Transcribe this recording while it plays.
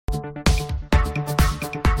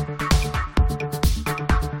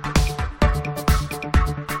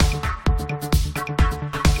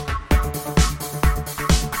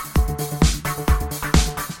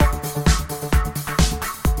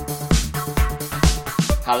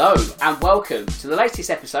Hello and welcome to the latest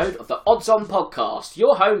episode of the Odds On podcast,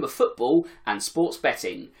 your home of football and sports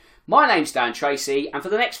betting. My name's Dan Tracy, and for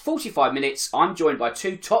the next 45 minutes I'm joined by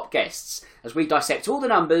two top guests as we dissect all the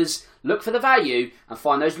numbers, look for the value and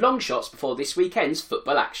find those long shots before this weekend's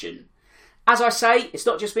football action. As I say, it's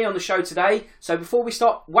not just me on the show today, so before we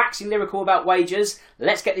start waxing lyrical about wagers,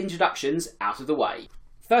 let's get the introductions out of the way.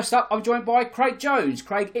 First up, I'm joined by Craig Jones.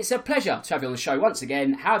 Craig, it's a pleasure to have you on the show once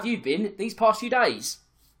again. How have you been these past few days?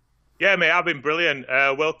 Yeah, mate, I've been brilliant.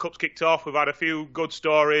 World Cup's kicked off. We've had a few good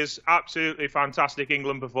stories. Absolutely fantastic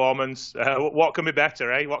England performance. What can be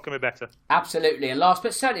better, eh? What can be better? Absolutely. And last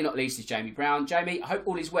but certainly not least is Jamie Brown. Jamie, I hope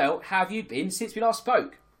all is well. How have you been since we last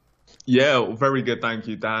spoke? Yeah, very good. Thank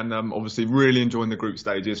you, Dan. Obviously, really enjoying the group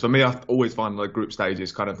stages. For me, I always find the group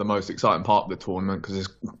stages kind of the most exciting part of the tournament because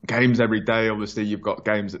there's games every day. Obviously, you've got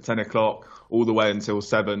games at 10 o'clock all the way until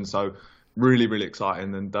 7. So really, really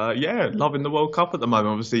exciting. And yeah, loving the World Cup at the moment.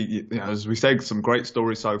 Obviously, you know, as we said, some great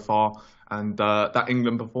stories so far. And that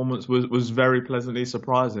England performance was very pleasantly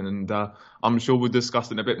surprising. And I'm sure we'll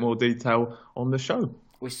discuss in a bit more detail on the show.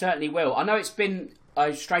 We certainly will. I know it's been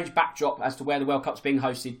a strange backdrop as to where the World Cup's being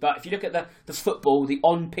hosted, but if you look at the football, the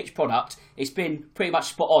on-pitch product, it's been pretty much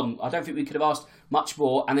spot on. I don't think we could have asked much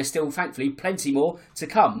more, and there's still, thankfully, plenty more to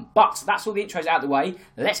come. But that's all the intros out of the way.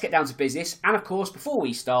 Let's get down to business. And of course, before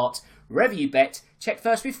we start, wherever you bet, check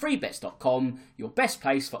first with freebets.com, your best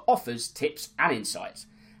place for offers, tips and insights.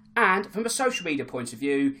 And from a social media point of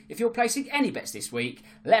view, if you're placing any bets this week,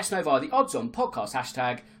 let us know via the Odds On podcast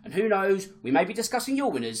hashtag, and who knows, we may be discussing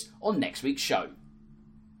your winners on next week's show.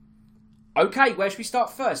 OK, where should we start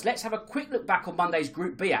first? Let's have a quick look back on Monday's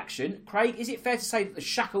Group B action. Craig, is it fair to say that the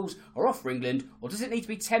shackles are off for England, or does it need to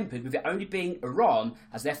be tempered with it only being Iran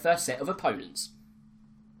as their first set of opponents?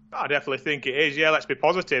 I definitely think it is. Yeah, let's be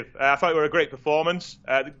positive. I thought it were a great performance.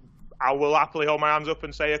 I will happily hold my hands up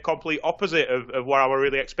and say a complete opposite of what I were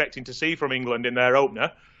really expecting to see from England in their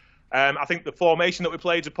opener. I think the formation that we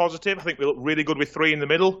played is a positive. I think we look really good with three in the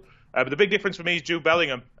middle. But the big difference for me is Jude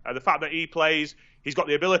Bellingham. The fact that he plays, he's got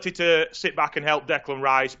the ability to sit back and help Declan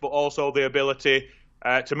Rice, but also the ability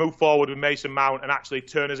to move forward with Mason Mount and actually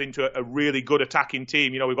turn us into a really good attacking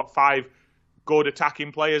team. You know, we've got 5 good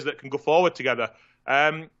attacking players that can go forward together.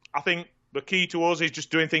 I think the key to us is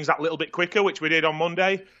just doing things that little bit quicker, which we did on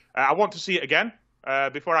Monday. I want to see it again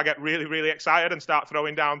before I get really, really excited and start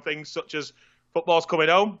throwing down things such as football's coming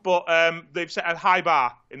home. But they've set a high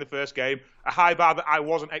bar in the first game, a high bar that I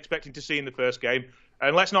wasn't expecting to see in the first game.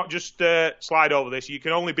 And let's not just slide over this. You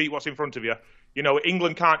can only beat what's in front of you. You know,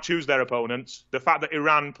 England can't choose their opponents. The fact that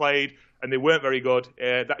Iran played and they weren't very good,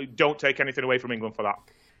 don't take anything away from England for that.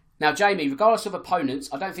 Now, Jamie, regardless of opponents,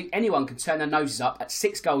 I don't think anyone can turn their noses up at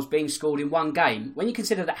 6 goals being scored in one game. When you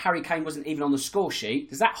consider that Harry Kane wasn't even on the score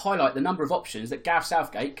sheet, does that highlight the number of options that Gareth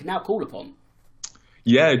Southgate can now call upon?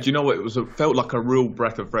 Yeah, do you know what? It felt like a real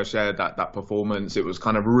breath of fresh air, that performance. It was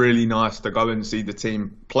kind of really nice to go and see the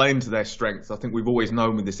team playing to their strengths. I think we've always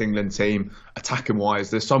known with this England team, attacking wise,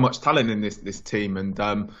 there's so much talent in this team, and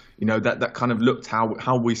you know that kind of looked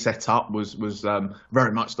how we set up was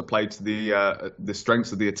very much to play to the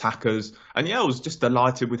strengths of the attackers. And yeah, I was just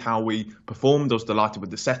delighted with how we performed. I was delighted with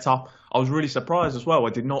the setup. I was really surprised as well. I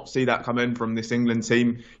did not see that come in from this England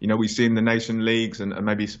team. You know, we've seen the nation leagues and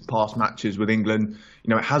maybe some past matches with England. You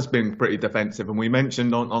know, it has been pretty defensive. And we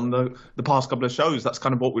mentioned on the past couple of shows, that's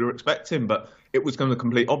kind of what we were expecting. But it was going the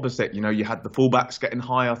complete opposite. You know, you had the fullbacks getting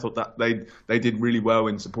high. I thought that they did really well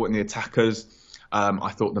in supporting the attackers.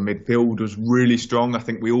 I thought the midfield was really strong. I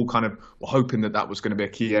think we all kind of were hoping that was going to be a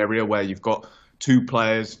key area where you've got 2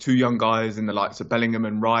 players, 2 young guys in the likes of Bellingham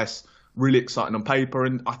and Rice. Really exciting on paper,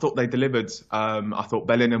 and I thought they delivered. I thought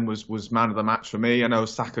Bellingham was man of the match for me. I know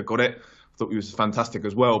Saka got it. I thought he was fantastic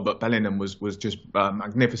as well, but Bellingham was just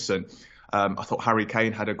magnificent. I thought Harry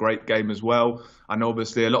Kane had a great game as well. I know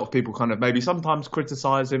obviously a lot of people kind of maybe sometimes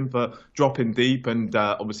criticise him for dropping deep and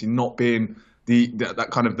obviously not being that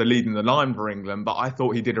kind of the lead in the line for England, but I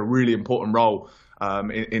thought he did a really important role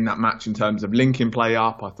in that match in terms of linking play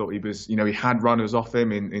up. I thought he was, you know, he had runners off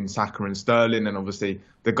him in Saka and Sterling, and obviously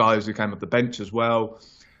the guys who came off the bench as well.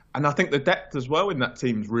 And I think the depth as well in that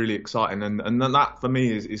team is really exciting. And that for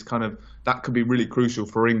me is kind of, that could be really crucial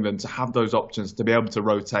for England to have those options to be able to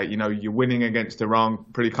rotate. You know, you're winning against Iran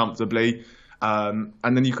pretty comfortably. And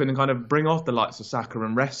then you can kind of bring off the likes of Saka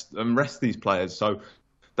and rest these players. So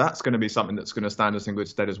that's going to be something that's going to stand us in good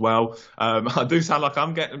stead as well. I do sound like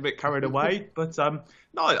I'm getting a bit carried away, but no,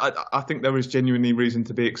 I think there is genuinely reason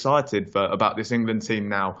to be excited about this England team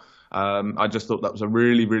now. I just thought that was a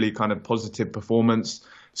really, really kind of positive performance.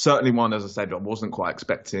 certainly one, as I said, I wasn't quite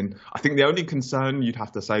expecting. I think the only concern you'd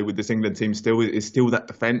have to say with this England team is still that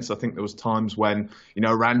defence. I think there was times when,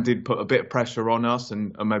 Iran did put a bit of pressure on us,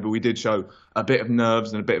 and maybe we did show a bit of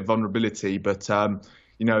nerves and a bit of vulnerability. But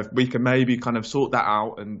if we can maybe kind of sort that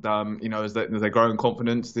out, and as they grow in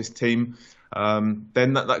confidence, this team,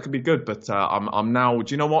 then that could be good. But I'm now,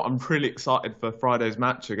 do you know what? I'm really excited for Friday's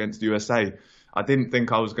match against USA. I didn't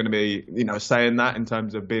think I was going to be, saying that in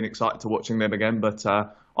terms of being excited to watching them again. But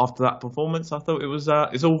after that performance, I thought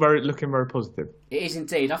it's all looking very positive. It is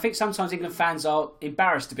indeed. I think sometimes England fans are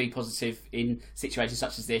embarrassed to be positive in situations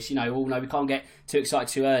such as this. No, we can't get too excited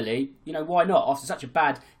too early. Why not? After such a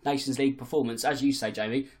bad Nations League performance, as you say,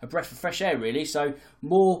 Jamie, a breath of fresh air, really. So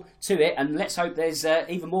more to it, and let's hope there's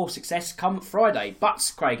even more success come Friday.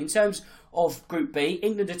 But, Craig, in terms of Group B,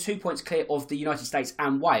 England are 2 points clear of the United States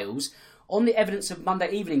and Wales. On the evidence of Monday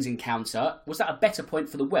evening's encounter, was that a better point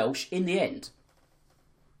for the Welsh in the end?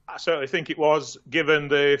 I certainly think it was, given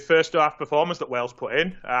the first half performance that Wales put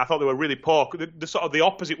in. I thought they were really poor. The sort of the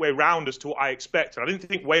opposite way round as to what I expected. I didn't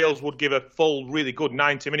think Wales would give a full, really good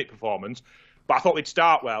 90-minute performance, but I thought they'd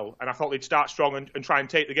start well, and I thought they'd start strong and try and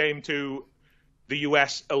take the game to the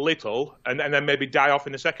US a little, and then maybe die off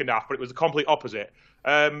in the second half, but it was the complete opposite.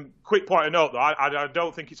 Quick point of note, though, I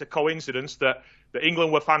don't think it's a coincidence that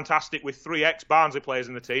England were fantastic with 3 ex-Barnsley players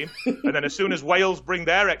in the team, and then as soon as Wales bring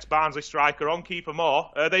their ex-Barnsley striker on, Kiefer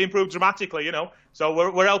Moore, they improve dramatically,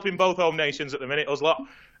 So we're helping both home nations at the minute, us lot.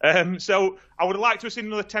 So I would have liked to have seen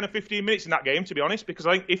another 10 or 15 minutes in that game, to be honest, because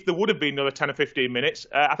I think if there would have been another 10 or 15 minutes,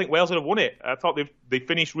 I think Wales would have won it. I thought they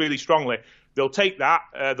finished really strongly. They'll take that,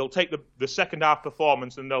 they'll take the second half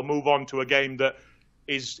performance, and they'll move on to a game that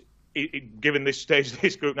is, given this stage of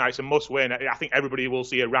this group now, it's a must-win. I think everybody will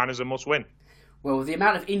see Iran as a must-win. Well, with the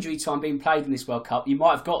amount of injury time being played in this World Cup, you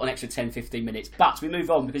might have got an extra 10-15 minutes. But we move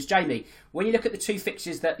on, because, Jamie, when you look at the 2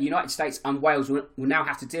 fixtures that the United States and Wales will now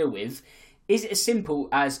have to deal with, is it as simple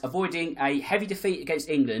as avoiding a heavy defeat against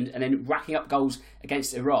England and then racking up goals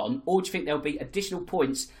against Iran? Or do you think there'll be additional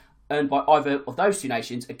points earned by either of those 2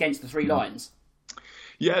 nations against the 3 Lions?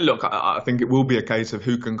 Yeah, look, I think it will be a case of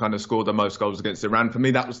who can kind of score the most goals against Iran. For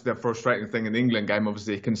me, that was the frustrating thing in the England game,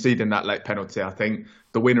 obviously conceding that late penalty. I think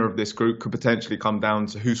the winner of this group could potentially come down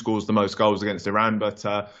to who scores the most goals against Iran. But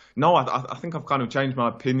no, I think I've kind of changed my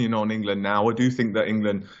opinion on England now. I do think that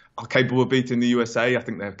England are capable of beating the USA. I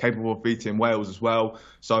think they're capable of beating Wales as well.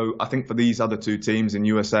 So I think for these other 2 teams in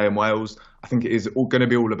USA and Wales, I think it is going to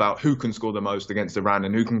be all about who can score the most against Iran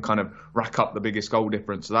and who can kind of rack up the biggest goal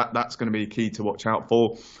difference. So that's going to be key to watch out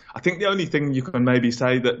for. I think the only thing you can maybe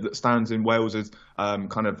say that stands in Wales's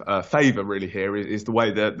kind of favour really here is the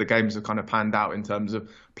way that the games have kind of panned out in terms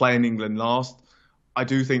of playing England last. I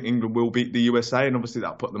do think England will beat the USA, and obviously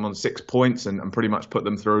that'll put them on 6 points and pretty much put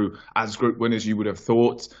them through as group winners, you would have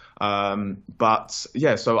thought. But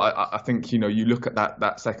yeah, so I think, you look at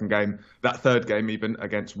that second game, that third game even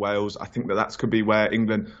against Wales, I think that could be where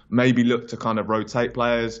England maybe look to kind of rotate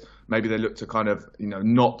players. Maybe they look to kind of,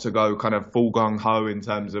 not to go kind of full gung-ho in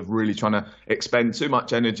terms of really trying to expend too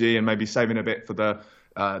much energy and maybe saving a bit for the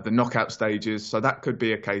knockout stages. So that could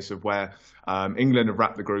be a case of where England have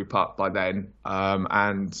wrapped the group up by then,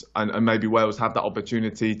 and maybe Wales have that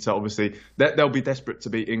opportunity to, obviously they'll be desperate to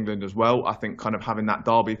beat England as well. I think kind of having that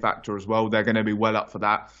derby factor as well, they're going to be well up for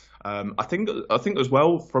that. I think as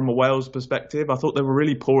well, from a Wales perspective, I thought they were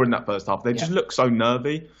really poor in that first half. They just looked so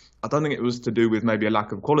nervy. I don't think it was to do with maybe a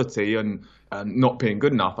lack of quality and not being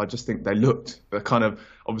good enough. I just think they looked kind of,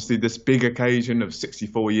 obviously, this big occasion of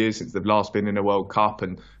 64 years since they've last been in a World Cup,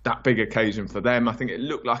 and that big occasion for them, I think it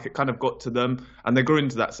looked like it kind of got to them, and they grew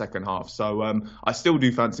into that second half. So I still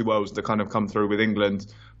do fancy Wales to kind of come through with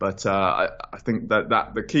England, but I think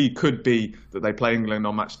that the key could be that they play England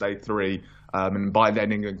on match day 3, and by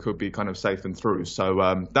then England could be kind of safe and through.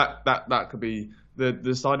 So that could be the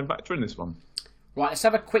deciding factor in this one. Right, let's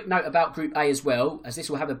have a quick note about Group A as well, as this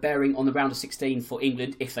will have a bearing on the round of 16 for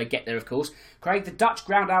England, if they get there, of course. Craig, the Dutch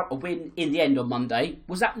ground out a win in the end on Monday.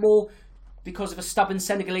 Was that more because of a stubborn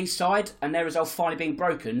Senegalese side and their resolve finally being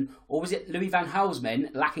broken, or was it Louis van Gaal's men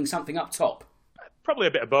lacking something up top? Probably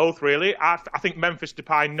a bit of both, really. I think Memphis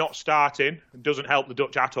Depay not starting doesn't help the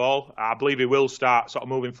Dutch at all. I believe he will start sort of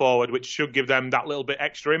moving forward, which should give them that little bit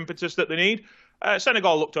extra impetus that they need.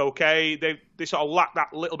 Senegal looked okay. They sort of lacked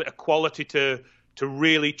that little bit of quality to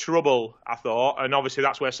really trouble, I thought, and obviously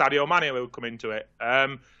that's where Sadio Mane will come into it.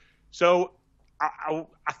 So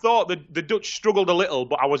I thought the Dutch struggled a little,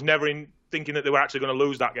 but I was never thinking that they were actually going to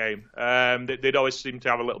lose that game. They'd always seem to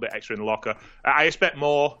have a little bit extra in the locker. I expect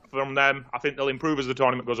more from them. I think they'll improve as the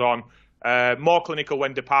tournament goes on. More clinical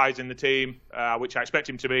when Depay's in the team, which I expect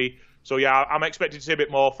him to be. So yeah, I'm expecting to see a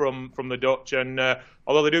bit more from the Dutch, and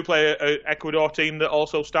although they do play an Ecuador team that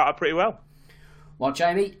also started pretty well. Well,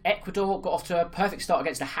 Jamie, Ecuador got off to a perfect start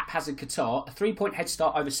against the haphazard Qatar, a 3-point head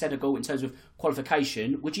start over Senegal in terms of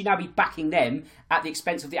qualification. Would you now be backing them at the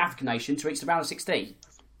expense of the African nation to reach the round of 16?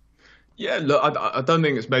 Yeah, look, I don't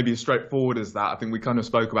think it's maybe as straightforward as that. I think we kind of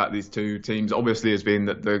spoke about these two teams, obviously, as being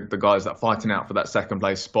the guys that are fighting out for that second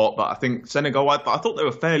place spot. But I think Senegal, I thought they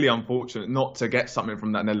were fairly unfortunate not to get something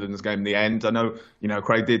from that Netherlands game in the end. I know,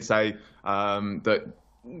 Craig did say that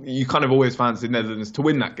you kind of always fancied Netherlands to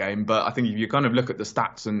win that game, but I think if you kind of look at the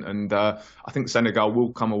stats and I think Senegal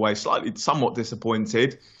will come away somewhat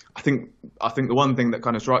disappointed. I think the one thing that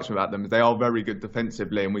kind of strikes me about them is they are very good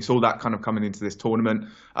defensively, and we saw that kind of coming into this tournament.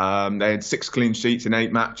 They had 6 clean sheets in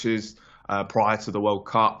 8 matches prior to the World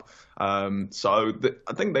Cup. So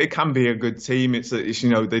I think they can be a good team. It's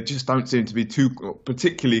they just don't seem to be too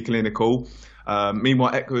particularly clinical.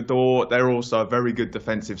 Meanwhile, Ecuador, they're also a very good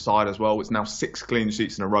defensive side as well. It's now 6 clean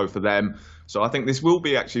sheets in a row for them. So I think this will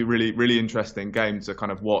be actually a really, really interesting game to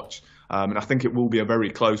kind of watch. And I think it will be a very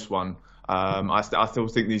close one. I still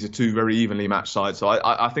think these are 2 very evenly matched sides. So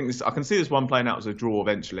I think I can see this one playing out as a draw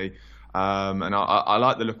eventually. And I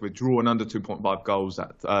like the look of a draw and under 2.5 goals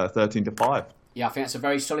at 13-5. Yeah, I think that's a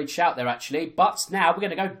very solid shout there, actually. But now we're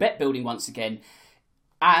going to go bet building once again.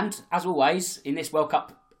 And, as always, in this World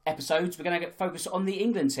Cup episodes, we're going to focus on the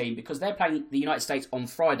England team because they're playing the United States on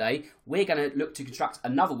Friday. We're going to look to construct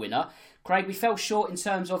another winner. Craig, we fell short in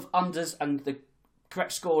terms of unders and the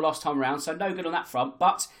correct score last time around, so no good on that front.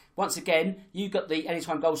 But, once again, you got the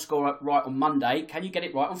anytime goal scorer right on Monday. Can you get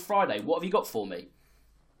it right on Friday? What have you got for me?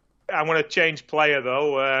 I'm going to change player,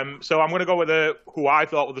 though. So I'm going to go with who I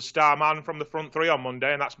thought was the star man from the front 3 on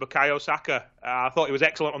Monday, and that's Bukayo Saka. I thought he was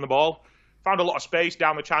excellent on the ball. Found a lot of space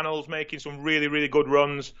down the channels, making some really, really good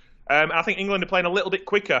runs. And I think England are playing a little bit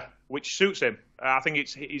quicker, which suits him. I think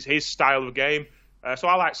it's his style of game. So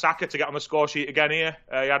I like Saka to get on the score sheet again here.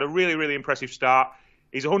 He had a really, really impressive start.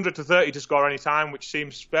 He's 100-30 to score any time, which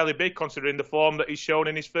seems fairly big considering the form that he's shown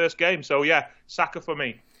in his first game. So yeah, Saka for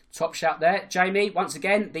me. Top shout there. Jamie, once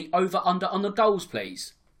again, the over-under on the goals,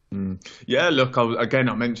 please. Yeah, look, I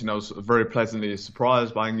mentioned I was very pleasantly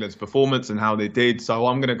surprised by England's performance and how they did. So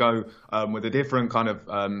I'm going to go with a different kind of,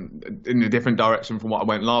 in a different direction from what I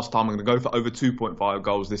went last time. I'm going to go for over 2.5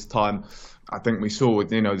 goals this time. I think we saw,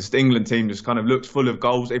 this England team just kind of looked full of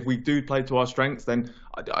goals. If we do play to our strengths, then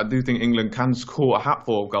I do think England can score a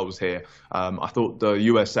hatful of goals here. I thought the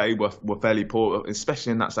USA were fairly poor,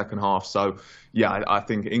 especially in that second half. So, yeah, I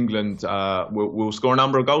think England will score a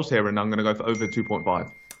number of goals here, and I'm going to go for over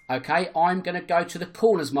 2.5. Okay, I'm going to go to the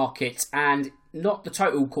corners market and not the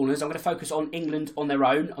total corners. I'm going to focus on England on their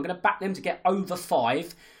own. I'm going to back them to get over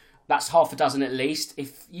 5. That's half a dozen at least.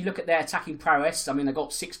 If you look at their attacking prowess, I mean, they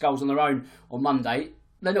got 6 goals on their own on Monday.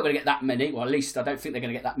 They're not going to get that many, or at least I don't think they're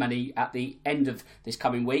going to get that many at the end of this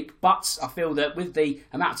coming week. But I feel that with the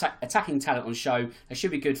amount of attacking talent on show, they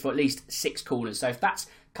should be good for at least 6 corners. So if that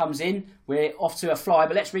comes in, we're off to a fly.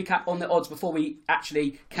 But let's recap on the odds before we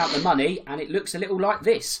actually count the money. And it looks a little like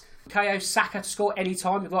this. Bukayo Saka to score any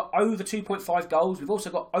time. We've got over 2.5 goals. We've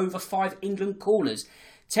also got over 5 England corners.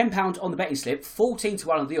 £10 on the betting slip, 14-1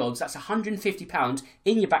 on the odds. That's £150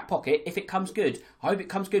 in your back pocket if it comes good. I hope it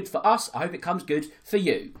comes good for us. I hope it comes good for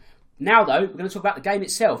you. Now, though, we're going to talk about the game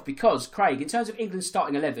itself because, Craig, in terms of England's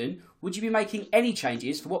starting 11, would you be making any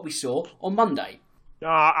changes for what we saw on Monday? No,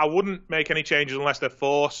 I wouldn't make any changes unless they're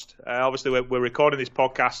forced. Obviously, we're recording this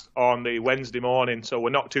podcast on the Wednesday morning, so we're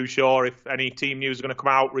not too sure if any team news is going to come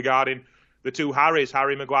out regarding the 2 Harrys,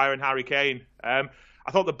 Harry Maguire and Harry Kane. I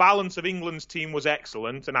thought the balance of England's team was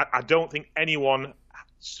excellent, and I don't think anyone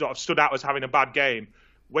sort of stood out as having a bad game.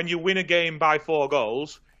 When you win a game by 4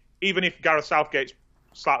 goals, even if Gareth Southgate's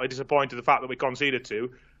slightly disappointed the fact that we conceded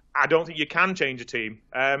 2, I don't think you can change a team.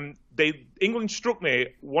 England struck me,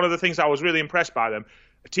 one of the things I was really impressed by them,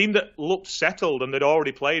 a team that looked settled and they'd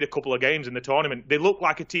already played a couple of games in the tournament. They looked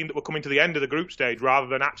like a team that were coming to the end of the group stage rather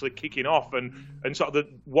than actually kicking off and sort of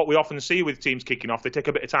what we often see with teams kicking off. They take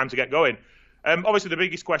a bit of time to get going. Obviously, the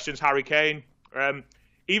biggest question is Harry Kane.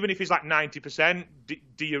 Even if he's like 90%,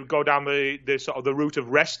 do you go down the sort of the route of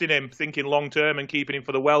resting him, thinking long term and keeping him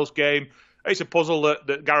for the Wales game? It's a puzzle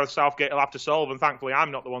that Gareth Southgate will have to solve, and thankfully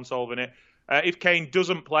I'm not the one solving it. If Kane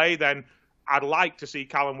doesn't play, then I'd like to see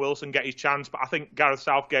Callum Wilson get his chance, but I think Gareth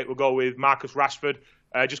Southgate will go with Marcus Rashford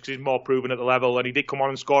just because he's more proven at the level, and he did come on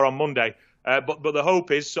and score on Monday. But the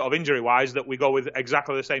hope is, sort of injury-wise, that we go with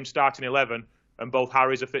exactly the same starting 11, and both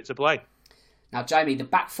Harrys are fit to play. Now, Jamie, the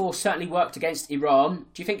back 4 certainly worked against Iran.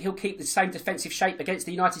 Do you think he'll keep the same defensive shape against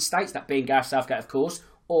the United States, that being Gareth Southgate, of course?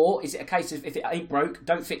 or is it a case of if it ain't broke,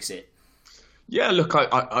 don't fix it? Yeah, look,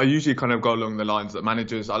 I usually kind of go along the lines that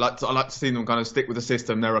managers, I like to see them kind of stick with the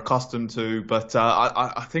system they're accustomed to. But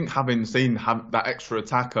I think having seen that extra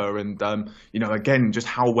attacker and again just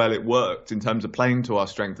how well it worked in terms of playing to our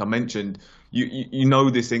strength. I mentioned you know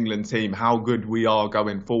this England team, how good we are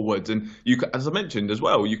going forwards, and as I mentioned as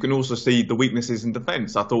well, you can also see the weaknesses in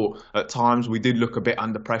defence. I thought at times we did look a bit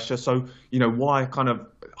under pressure. So why kind of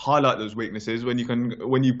highlight those weaknesses when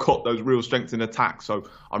you've got those real strengths in attack. So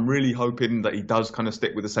I'm really hoping that he does kind of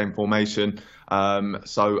stick with the same formation.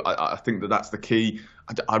 So I think that's the key.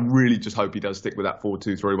 I really just hope he does stick with that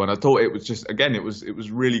 4-2-3-1. I thought it was just, again, it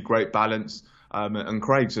was really great balance. And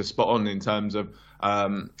Craig's just spot on in terms of,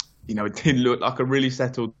 it did look like a really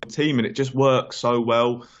settled team, and it just worked so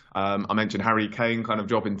well. I mentioned Harry Kane kind of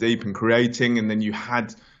dropping deep and creating, and then you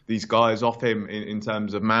had these guys off him in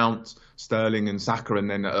terms of Mount, Sterling and Saka, and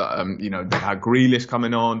then they had Grealish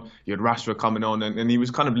coming on, you had Rashford coming on, and he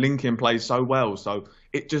was kind of linking plays so well. So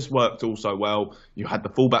it just worked all so well. You had the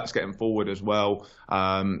fullbacks getting forward as well,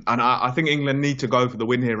 and I think England need to go for the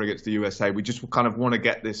win here against the USA. We just kind of want to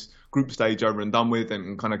get this group stage over and done with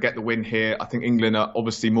and kind of get the win here. I think England are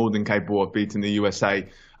obviously more than capable of beating the USA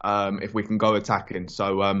if we can go attacking.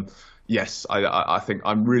 So yes, I think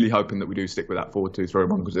I'm really hoping that we do stick with that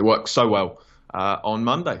 4-2-3-1 because it works so well on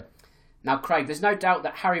Monday. Now, Craig, there's no doubt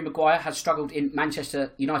that Harry Maguire has struggled in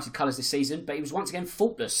Manchester United colours this season, but he was once again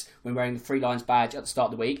faultless when wearing the Three Lions badge at the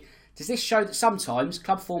start of the week. Does this show that sometimes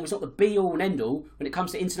club form is not the be-all and end-all when it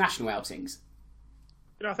comes to international outings?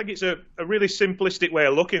 I think it's a really simplistic way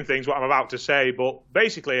of looking at things, what I'm about to say, but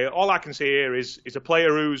basically all I can see here is a player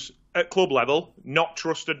who's at club level, not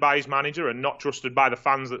trusted by his manager and not trusted by the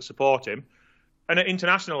fans that support him. And at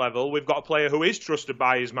international level, we've got a player who is trusted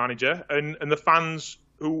by his manager and the fans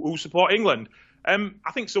who support England.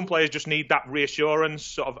 I think some players just need that reassurance,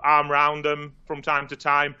 sort of arm round them from time to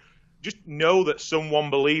time. Just know that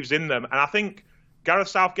someone believes in them. And I think Gareth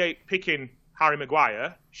Southgate picking Harry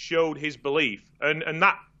Maguire showed his belief. And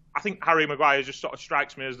that, I think Harry Maguire just sort of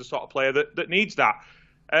strikes me as the sort of player that needs that.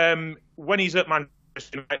 When he's at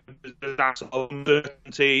Manchester United, there's that sort of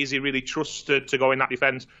uncertainty. Is he really trusted to go in that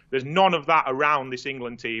defence? There's none of that around this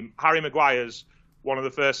England team. Harry Maguire's one of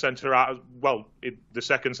the first centre-halves, the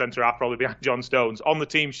second centre-half probably behind John Stones, on the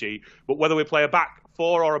team sheet. But whether we play a back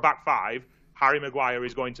four or a back five, Harry Maguire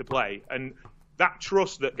is going to play. And that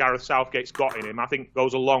trust that Gareth Southgate's got in him, I think,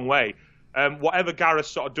 goes a long way. Whatever Gareth's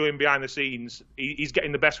sort of doing behind the scenes, he's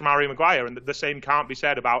getting the best from Harry Maguire, and the same can't be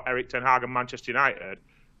said about Erik ten Hag and Manchester United.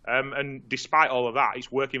 And despite all of that,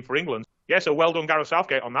 it's working for England. Yeah, so well done Gareth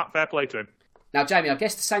Southgate on that. Fair play to him. Now, Jamie, I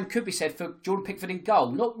guess the same could be said for Jordan Pickford in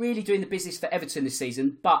goal. Not really doing the business for Everton this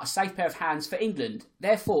season, but a safe pair of hands for England.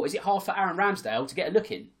 Therefore, is it hard for Aaron Ramsdale to get a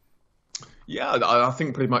look in? Yeah, I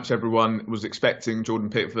think pretty much everyone was expecting Jordan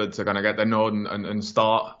Pickford to kind of get their nod and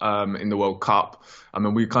start in the World Cup. I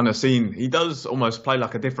mean, we've kind of seen he does almost play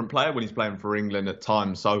like a different player when he's playing for England at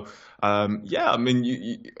times. So, I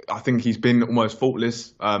mean, I think he's been almost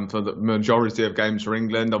faultless for the majority of games for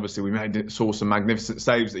England. Obviously, we saw some magnificent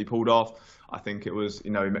saves that he pulled off. I think it was, he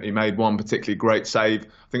made one particularly great save.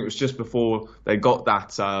 I think it was just before they got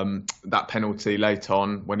that penalty late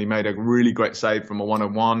on when he made a really great save from a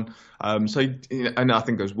 1-on-1. And I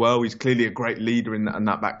think as well, he's clearly a great leader in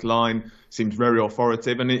that back line. Seems very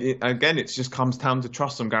authoritative. And again, it just comes down to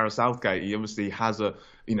trust from Gareth Southgate. He obviously has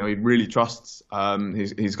he really trusts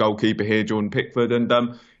his goalkeeper here, Jordan Pickford.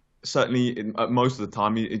 And certainly most of the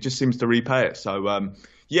time, it just seems to repay it. So,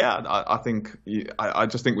 I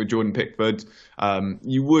just think with Jordan Pickford,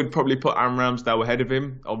 you would probably put Aaron Ramsdale ahead of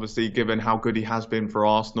him, obviously, given how good he has been for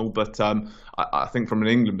Arsenal. But I think from an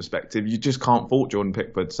England perspective, you just can't fault Jordan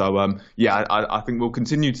Pickford. So, I think we'll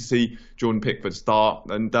continue to see Jordan Pickford start.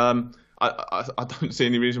 And I don't see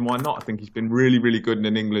any reason why not. I think he's been really, really good in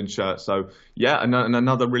an England shirt. So, and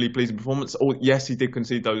another really pleasing performance. Oh, yes, he did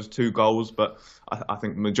concede those 2 goals, but I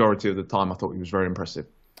think the majority of the time I thought he was very impressive.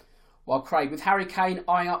 Well, Craig, with Harry Kane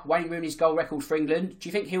eyeing up Wayne Rooney's goal record for England, do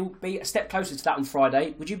you think he'll be a step closer to that on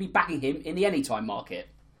Friday? Would you be backing him in the anytime market?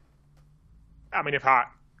 I mean, if I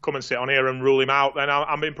come and sit on here and rule him out, then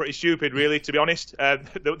I'm being pretty stupid, really, to be honest.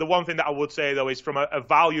 The one thing that I would say, though, is from a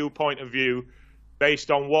value point of view, based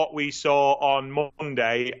on what we saw on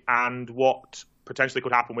Monday and what potentially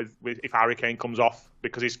could happen with if Harry Kane comes off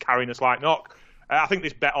because he's carrying a slight knock, I think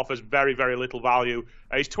this bet offers very, very little value.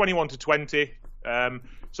 He's 21-20.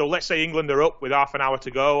 So let's say England are up with half an hour to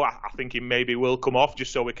go. I think he maybe will come off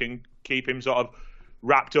just so we can keep him sort of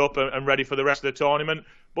wrapped up and ready for the rest of the tournament.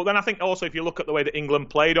 But then I think also if you look at the way that England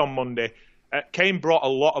played on Monday, Kane brought a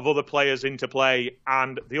lot of other players into play,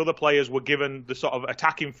 and the other players were given the sort of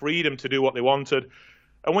attacking freedom to do what they wanted.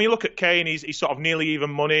 And when you look at Kane, he's sort of nearly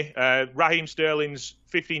even money. Raheem Sterling's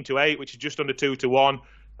 15-8, which is just under 2-1.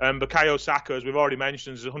 Bukayo Saka, as we've already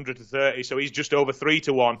mentioned, is 100-30, so he's just over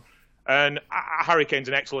 3-1. And Harry Kane's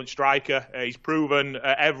an excellent striker. He's proven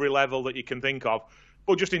at every level that you can think of.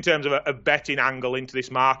 But just in terms of a betting angle into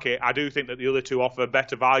this market, I do think that the other two offer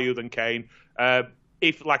better value than Kane.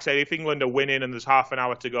 If England are winning and there's half an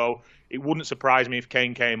hour to go, it wouldn't surprise me if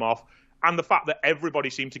Kane came off. And the fact that everybody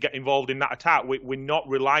seemed to get involved in that attack, we're not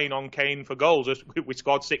relying on Kane for goals. We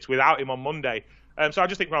scored 6 without him on Monday. So I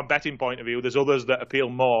just think from a betting point of view, there's others that appeal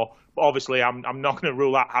more. But obviously, I'm not going to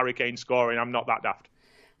rule out Harry Kane scoring. I'm not that daft.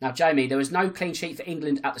 Now, Jamie, there was no clean sheet for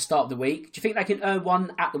England at the start of the week. Do you think they can earn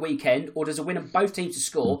one at the weekend, or does a win of both teams to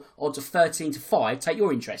score, odds of 13-5, take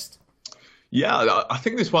your interest? Yeah, I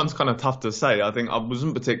think this one's kind of tough to say. I think I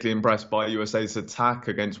wasn't particularly impressed by USA's attack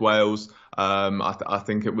against Wales. I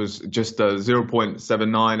think it was just a 0.79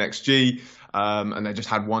 XG, and they just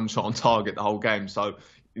had one shot on target the whole game. So,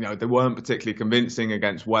 they weren't particularly convincing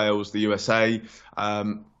against Wales, the USA.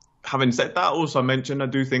 Having said that, also mentioned, I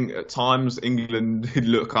do think at times England did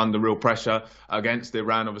look under real pressure against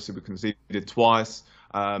Iran. Obviously, we conceded twice.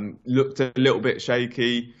 Looked a little bit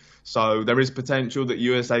shaky. So there is potential that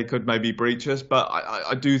USA could maybe breach us. But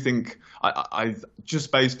I do think, I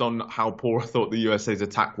just based on how poor I thought the USA's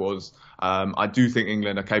attack was, I do think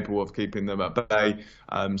England are capable of keeping them at bay.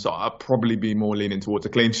 So I'd probably be more leaning towards a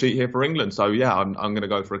clean sheet here for England. So yeah, I'm going to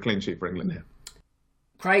go for a clean sheet for England here.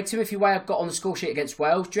 Craig, Timothy Weah got on the score sheet against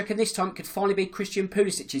Wales. Do you reckon this time it could finally be Christian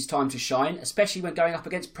Pulisic's time to shine, especially when going up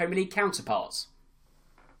against Premier League counterparts?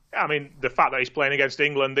 I mean, the fact that he's playing against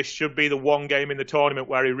England, this should be the one game in the tournament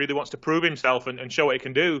where he really wants to prove himself and show what he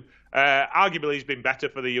can do. Arguably, he's been better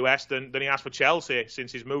for the US than he has for Chelsea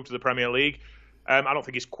since he's moved to the Premier League. I don't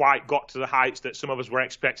think he's quite got to the heights that some of us were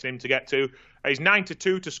expecting him to get to. He's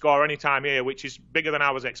 9-2 to score any time here, which is bigger than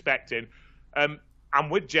I was expecting. I'm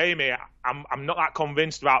with Jamie. I'm not that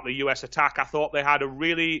convinced about the US attack. I thought they had a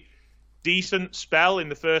really decent spell in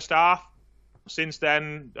the first half. Since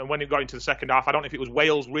then, and when it got into the second half, I don't know if it was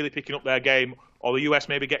Wales really picking up their game or the US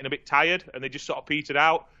maybe getting a bit tired and they just sort of petered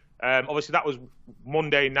out. Obviously, that was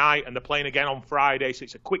Monday night and they're playing again on Friday, so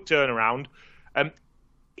it's a quick turnaround.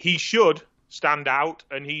 He should stand out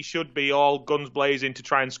and he should be all guns blazing to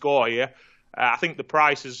try and score here. I think the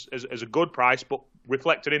price is a good price, but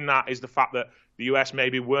reflected in that is the fact that the US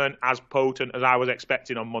maybe weren't as potent as I was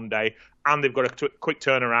expecting on Monday, and they've got a quick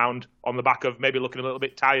turnaround on the back of maybe looking a little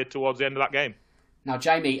bit tired towards the end of that game. Now,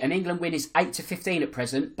 Jamie, an England win is 8-15 at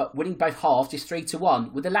present, but winning both halves is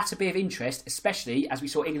 3-1. Would the latter be of interest, especially as we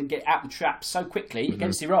saw England get out the trap so quickly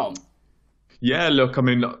against Iran? Yeah, look, I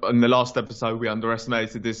mean, in the last episode, we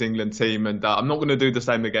underestimated this England team, and I'm not going to do the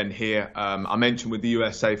same again here. I mentioned with the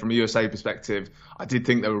USA, from a USA perspective, I did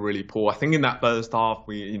think they were really poor. I think in that first half,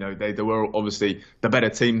 they were obviously the better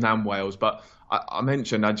team than Wales, but I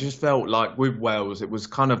mentioned, I just felt like with Wales, it was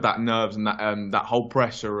kind of that nerves and that whole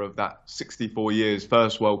pressure of that 64 years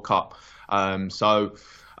first World Cup. I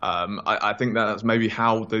think that's maybe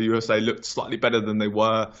how the USA looked slightly better than they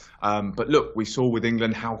were. But look, we saw with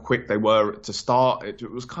England how quick they were to start. It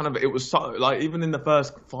was so, like, even in the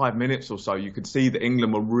first 5 minutes or so, you could see that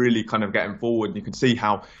England were really kind of getting forward. You could see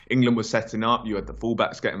how England was setting up. You had the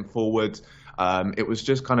fullbacks getting forward. It was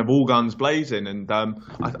just kind of all guns blazing, and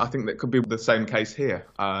I think that could be the same case here.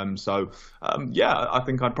 I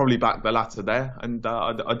think I'd probably back the latter there, and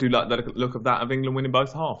I do like the look of that of England winning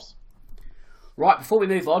both halves. Right, before we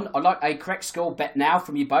move on, I'd like a correct score bet now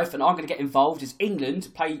from you both, and I'm going to get involved as England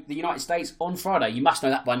play the United States on Friday. You must know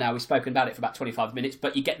that by now. We've spoken about it for about 25 minutes,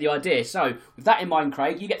 but you get the idea. So, with that in mind,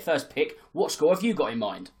 Craig, you get first pick. What score have you got in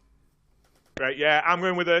mind? Great, yeah, I'm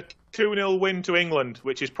going with a 2-0 win to England,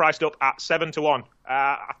 which is priced up at 7-1.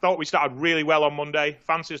 I thought we started really well on Monday.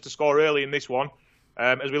 Fancy us to score early in this one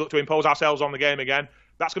as we look to impose ourselves on the game again.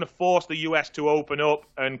 That's going to force the US to open up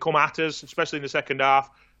and come at us, especially in the second half.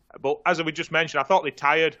 But as we just mentioned, I thought they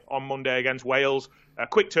tired on Monday against Wales. A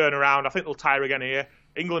quick turnaround. I think they'll tire again here.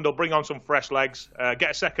 England will bring on some fresh legs,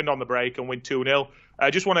 get a second on the break and win 2-0.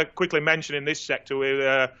 I just want to quickly mention in this sector with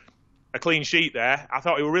a clean sheet there. I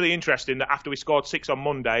thought it was really interesting that after we scored 6 on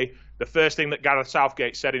Monday, the first thing that Gareth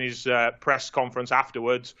Southgate said in his press conference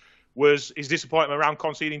afterwards was his disappointment around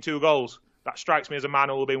conceding 2 goals. That strikes me as a man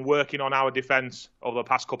who will have been working on our defence over the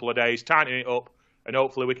past couple of days, tightening it up, and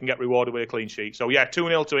hopefully we can get rewarded with a clean sheet. So yeah,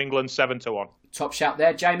 2-0 to England, 7-1. Top shout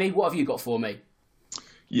there. Jamie, what have you got for me?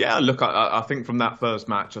 Yeah, look, I think from that first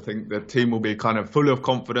match, I think the team will be kind of full of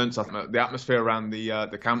confidence. I think the atmosphere around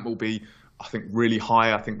the camp will be I think, really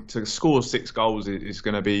high. I think to score 6 goals is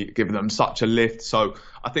going to be giving them such a lift. So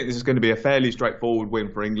I think this is going to be a fairly straightforward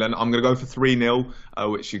win for England. I'm going to go for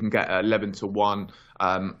 3-0, which you can get at 11-1.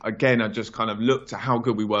 Again, I just kind of looked at how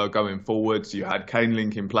good we were going forwards. You had Kane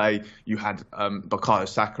Link in play. You had Bukayo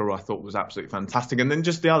Saka, who I thought was absolutely fantastic. And then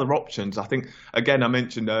just the other options. I think, again, I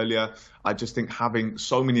mentioned earlier, I just think having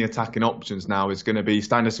so many attacking options now is going to be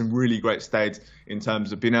stand us in really great stead in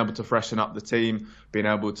terms of being able to freshen up the team, being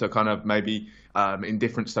able to kind of maybe in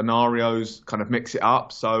different scenarios kind of mix it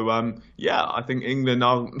up. So, I think England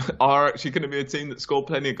are actually going to be a team that score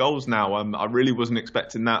plenty of goals now. I really wasn't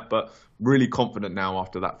expecting that, but really confident now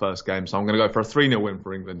after that first game. So I'm going to go for a 3-0 win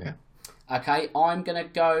for England here. Okay, I'm going to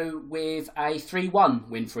go with a 3-1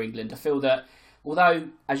 win for England. I feel that although,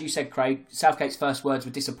 as you said, Craig, Southgate's first words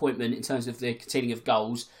were disappointment in terms of the conceding of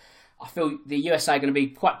goals, I feel the USA are going to be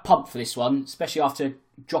quite pumped for this one, especially after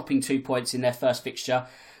dropping 2 points in their first fixture.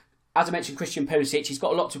 As I mentioned, Christian Pulisic, he's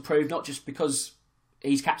got a lot to prove, not just because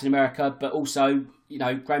he's Captain America, but also,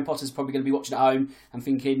 Graham Potter's probably going to be watching at home and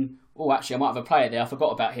thinking, oh, actually, I might have a player there. I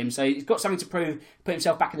forgot about him. So he's got something to prove, put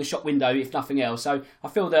himself back in the shop window, if nothing else. So I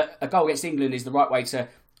feel that a goal against England is the right way to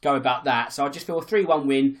go about that. So I just feel a 3-1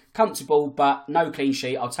 win, comfortable, but no clean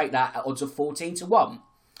sheet. I'll take that at odds of 14-1.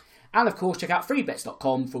 And of course, check out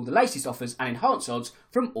freebets.com for all the latest offers and enhanced odds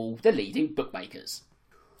from all the leading bookmakers.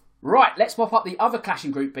 Right, let's mop up the other clash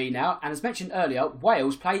in Group B now. And as mentioned earlier,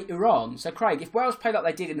 Wales play Iran. So Craig, if Wales play like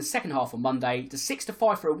they did in the second half on Monday, does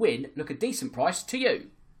 6-5 for a win look a decent price to you?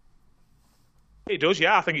 It does,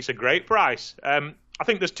 yeah. I think it's a great price. I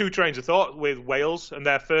think there's two trains of thought with Wales and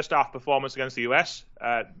their first half performance against the US.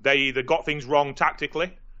 They either got things wrong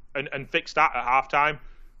tactically and fixed that at half time,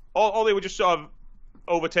 or they were just sort of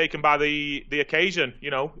overtaken by the occasion.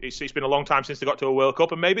 It's been a long time since they got to a World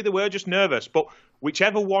Cup, and maybe they were just nervous. But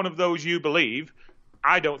whichever one of those you believe,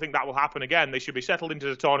 I don't think that will happen again. They should be settled into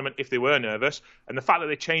the tournament if they were nervous. And the fact that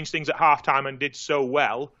they changed things at half time and did so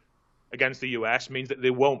well against the US means that they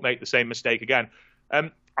won't make the same mistake again.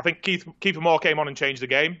 I think Kiefer Moore came on and changed the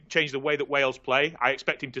game, changed the way that Wales play. I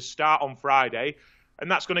expect him to start on Friday,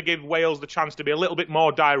 and that's going to give Wales the chance to be a little bit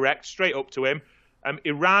more direct, straight up to him.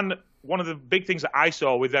 Iran, one of the big things that I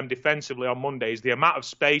saw with them defensively on Monday is the amount of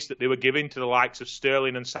space that they were giving to the likes of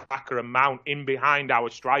Sterling and Saka and Mount in behind our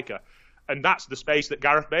striker. And that's the space that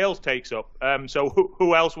Gareth Bale takes up. So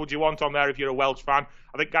who else would you want on there if you're a Welsh fan?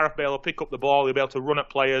 I think Gareth Bale will pick up the ball, he'll be able to run at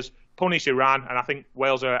players, punish Iran, and I think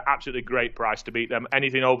Wales are an absolutely great price to beat them.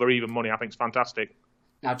 Anything over even money I think is fantastic.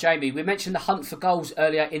 Now, Jamie, we mentioned the hunt for goals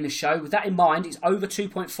earlier in the show. With that in mind, it's over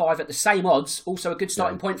 2.5 at the same odds. Also a good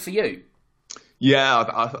starting point for you. Yeah,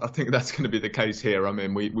 I think that's going to be the case here. I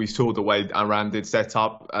mean, we saw the way Iran did set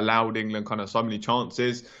up, allowed England kind of so many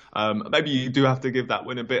chances. Maybe you do have to give that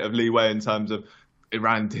win a bit of leeway in terms of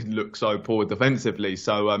Iran did look so poor defensively.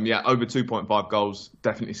 So, over 2.5 goals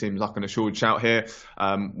definitely seems like an assured shout here.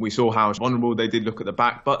 We saw how vulnerable they did look at the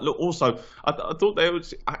back. But look, also, I thought they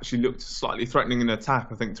actually looked slightly threatening in attack.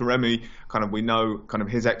 I think Taremi, we know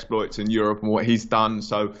his exploits in Europe and what he's done.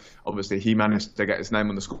 So, obviously, he managed to get his name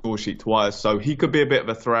on the score sheet twice. So, he could be a bit of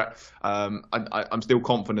a threat. I'm still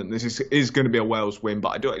confident this is going to be a Wales win. But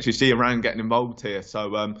I do actually see Iran getting involved here.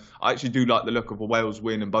 So, I actually do like the look of a Wales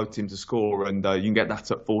win and both teams to score. And you can get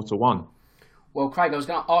that at 4-1. Well, Craig, I was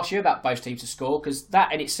going to ask you about both teams to score, because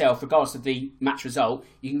that in itself, regardless of the match result,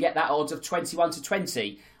 you can get that odds of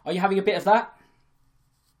 21-20. Are you having a bit of that?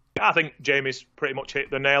 Yeah, I think Jamie's pretty much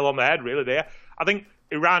hit the nail on the head, really, there. I think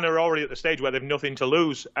Iran are already at the stage where they've nothing to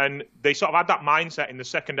lose, and they sort of had that mindset in the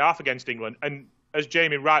second half against England. And as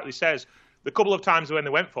Jamie rightly says, the couple of times when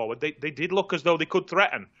they went forward, they did look as though they could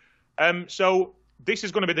threaten. So this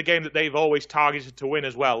is going to be the game that they've always targeted to win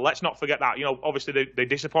as well. Let's not forget that. Obviously they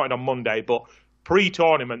disappointed on Monday, but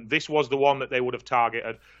pre-tournament, this was the one that they would have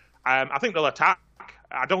targeted. I think they'll attack.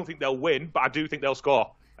 I don't think they'll win, but I do think they'll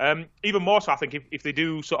score. Even more so, I think, if they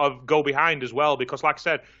do sort of go behind as well, because like I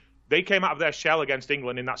said, they came out of their shell against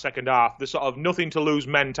England in that second half, the sort of nothing to lose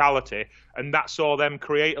mentality, and that saw them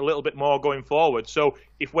create a little bit more going forward. So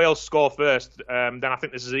if Wales score first, then I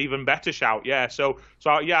think this is an even better shout. Yeah, so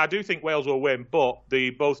I do think Wales will win, but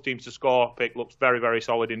the both teams to score pick looks very, very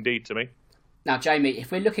solid indeed to me. Now, Jamie, if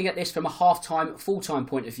we're looking at this from a half-time, full-time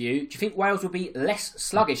point of view, do you think Wales will be less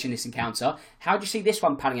sluggish in this encounter? How do you see this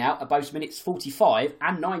one panning out at both minutes 45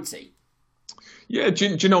 and 90? Yeah,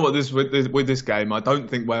 do you know what with this game? I don't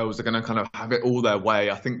think Wales are going to kind of have it all their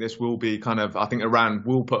way. I think this will be I think Iran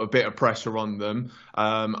will put a bit of pressure on them.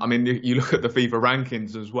 I mean, you look at the FIFA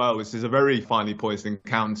rankings as well. This is a very finely poised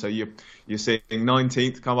encounter. You're seeing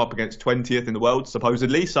 19th come up against 20th in the world,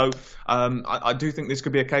 supposedly. So I do think this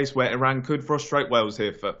could be a case where Iran could frustrate Wales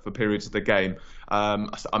here for periods of the game.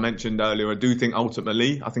 I mentioned earlier, I do think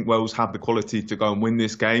ultimately, I think Wales have the quality to go and win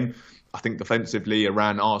this game. I think defensively,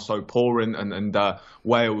 Iran are so poor, and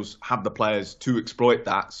Wales have the players to exploit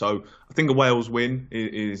that. So I think a Wales win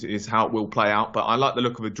is how it will play out. But I like the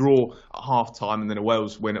look of a draw at half time and then a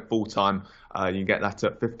Wales win at full time. You get that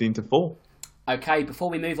at 15-4. Okay, before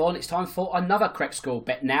we move on, it's time for another correct score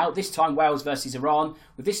bet now. This time Wales versus Iran.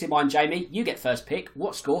 With this in mind, Jamie, you get first pick.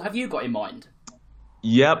 What score have you got in mind?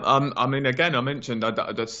 Yep. I mean, again, I mentioned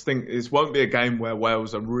I just think this won't be a game where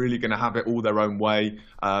Wales are really going to have it all their own way.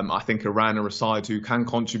 I think Iran are a side who can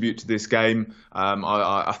contribute to this game.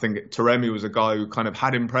 I think Taremi was a guy who kind of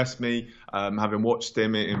had impressed me, having watched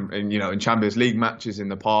him in Champions League matches in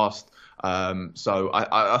the past. So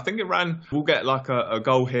I think Iran will get like a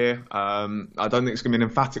goal here. I don't think it's going to be an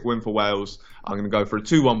emphatic win for Wales. I'm going to go for a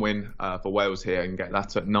 2-1 win for Wales here and get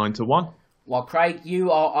that at 9-1. While Craig,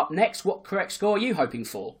 you are up next. What correct score are you hoping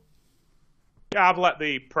for? Yeah, I've let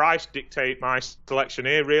the price dictate my selection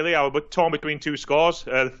here, really. I was torn between two scores.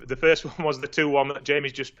 The first one was the 2-1 that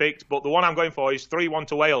Jamie's just picked, but the one I'm going for is 3-1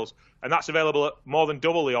 to Wales, and that's available at more than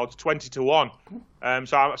double the odds, 20-1.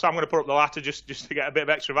 So I'm going to put up the latter just to get a bit of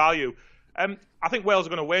extra value. I think Wales are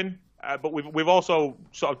going to win, but we've also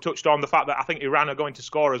sort of touched on the fact that I think Iran are going to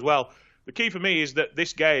score as well. The key for me is that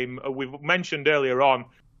this game, we've mentioned earlier on,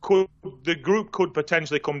 the group could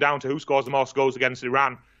potentially come down to who scores the most goals against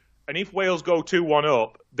Iran. And if Wales go 2-1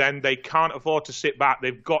 up, then they can't afford to sit back.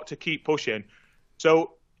 They've got to keep pushing.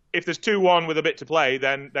 So if there's 2-1 with a bit to play,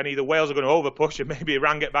 then either Wales are going to over-push and maybe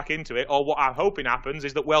Iran get back into it, or what I'm hoping happens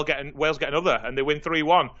is that Wales get another and they win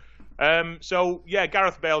 3-1. So, yeah,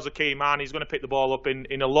 Gareth Bale's a key man. He's going to pick the ball up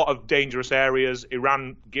in a lot of dangerous areas.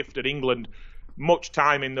 Iran gifted England much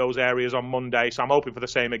time in those areas on Monday, so I'm hoping for the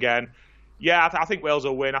same again. Yeah, I think Wales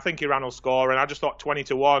will win. I think Iran will score, and I just thought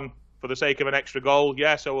 20-1 for the sake of an extra goal.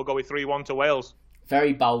 Yeah, so we'll go with 3-1 to Wales.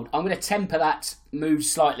 Very bold. I'm going to temper that move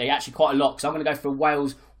slightly, actually quite a lot, because I'm going to go for a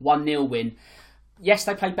Wales 1-0 win. Yes,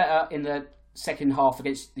 they played better in the second half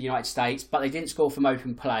against the United States, but they didn't score from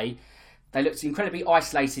open play. They looked incredibly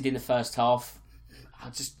isolated in the first half.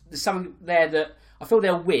 There's something there that I feel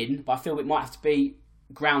they'll win, but I feel it might have to be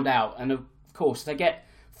ground out. And of course, if they get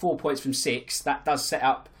 4 points from 6, that does set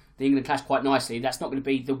up the England clash quite nicely. That's not going to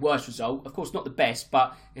be the worst result. Of course, not the best,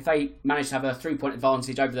 but if they manage to have a 3-point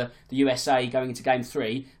advantage over the USA going into Game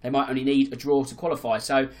 3, they might only need a draw to qualify.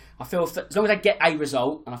 So I feel as long as they get a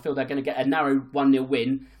result, and I feel they're going to get a narrow 1-0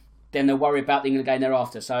 win, then they'll worry about the England game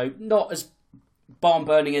thereafter. So not as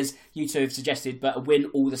barn-burning as you two have suggested, but a win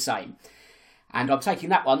all the same. And I'm taking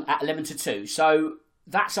that one at 11-2. So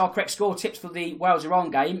that's our correct score tips for the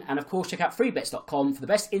Wales-Iran game. And of course, check out freebets.com for the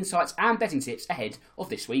best insights and betting tips ahead of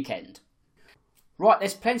this weekend. Right,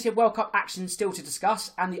 there's plenty of World Cup action still to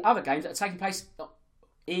discuss, and the other games that are taking place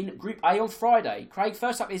in Group A on Friday. Craig,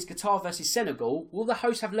 first up is Qatar versus Senegal. Will the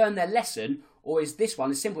hosts have learned their lesson, or is this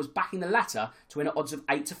one as simple as backing the latter to win at odds of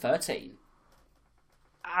 8-13?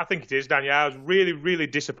 I think it is, Daniel. I was really, really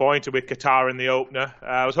disappointed with Qatar in the opener.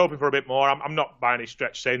 I was hoping for a bit more. I'm not by any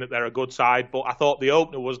stretch saying that they're a good side, but I thought the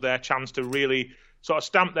opener was their chance to really sort of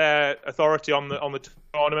stamp their authority on the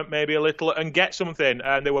tournament maybe a little and get something.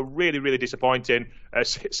 And they were really, really disappointing.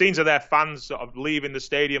 Scenes of their fans sort of leaving the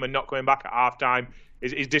stadium and not coming back at half-time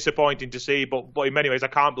is disappointing to see, but in many ways I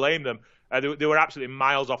can't blame them. They were absolutely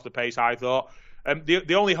miles off the pace, I thought.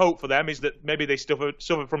 The only hope for them is that maybe they suffer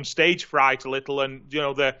from stage fright a little, and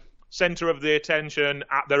the centre of the attention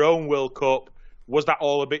at their own World Cup, was that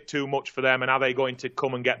all a bit too much for them, and are they going to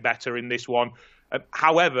come and get better in this one?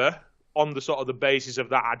 However, on the sort of the basis of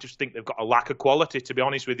that, I just think they've got a lack of quality, to be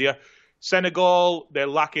honest with you. Senegal, they're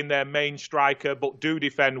lacking their main striker, but do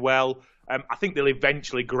defend well. I think they'll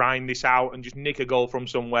eventually grind this out and just nick a goal from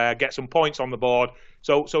somewhere, get some points on the board.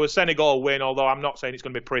 So a Senegal win, although I'm not saying it's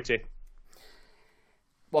going to be pretty.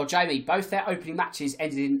 Well, Jamie, both their opening matches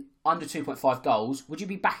ended in under 2.5 goals. Would you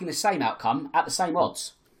be backing the same outcome at the same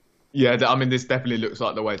odds? Yeah, I mean, this definitely looks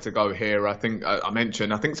like the way to go here. I think I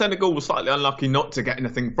think Senegal was slightly unlucky not to get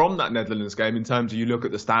anything from that Netherlands game in terms of you look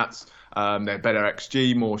at the stats. They're better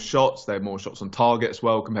XG, more shots. They have more shots on target as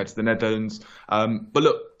well compared to the Netherlands. But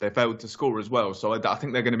look, they failed to score as well. So I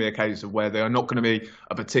think they're going to be a case of where they are not going to be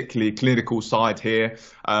a particularly clinical side here.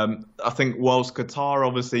 I think whilst Qatar,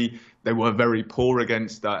 obviously, they were very poor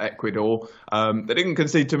against Ecuador. They didn't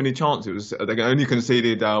concede too many chances. They only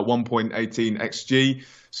conceded 1.18 XG.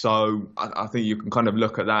 So I think you can kind of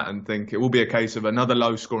look at that and think it will be a case of another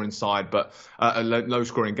low-scoring side, but a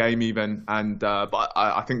low-scoring game even. But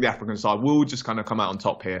I think the African side will just kind of come out on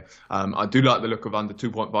top here. I do like the look of under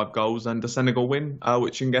 2.5 goals and the Senegal win,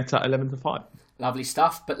 which you can get at 11-5. Lovely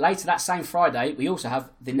stuff. But later that same Friday, we also have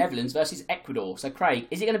the Netherlands versus Ecuador. So, Craig,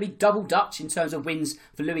 is it going to be double Dutch in terms of wins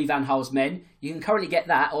for Louis van Gaal's men? You can currently get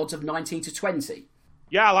that odds of 19-20.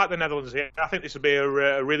 Yeah, I like the Netherlands here. I think this will be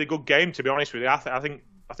a really good game, to be honest with you. I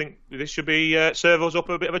think this should be serve us up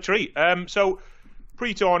a bit of a treat. So,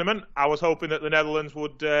 pre-tournament, I was hoping that the Netherlands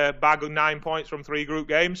would bag 9 points from 3 group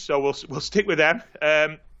games. So we'll stick with them.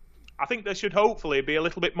 I think there should hopefully be a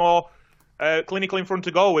little bit more clinical in front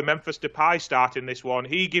of goal with Memphis Depay starting this one.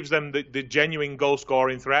 He gives them the genuine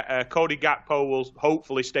goal-scoring threat. Cody Gakpo will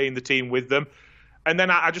hopefully stay in the team with them. And then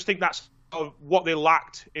I just think that's what they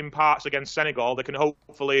lacked in parts against Senegal. They can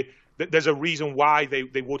hopefully... There's a reason why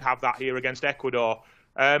they would have that here against Ecuador.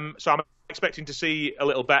 So I'm expecting to see a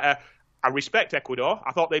little better. I respect Ecuador.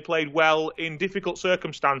 I thought they played well in difficult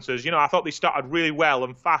circumstances. I thought they started really well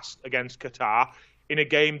and fast against Qatar in a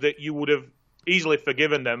game that you would have easily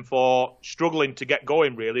forgiven them for struggling to get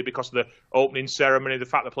going, really, because of the opening ceremony, the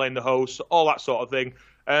fact they're playing the hosts, all that sort of thing.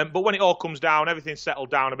 But when it all comes down, everything's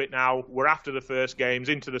settled down a bit now. We're after the first games,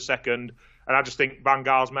 into the second, and I just think Van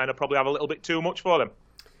Gaal's men will probably have a little bit too much for them.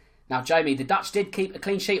 Now, Jamie, the Dutch did keep a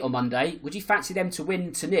clean sheet on Monday. Would you fancy them to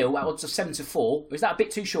win 2-0 at odds of 7-4? Or is that a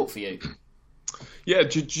bit too short for you? Yeah,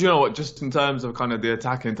 do you know what? Just in terms of kind of the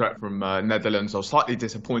attacking threat from Netherlands, I was slightly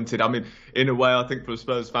disappointed. I mean, in a way, I think for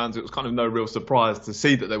Spurs fans, it was kind of no real surprise to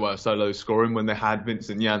see that they were so low scoring when they had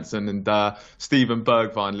Vincent Janssen and Steven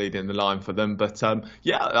Bergwijn leading the line for them. But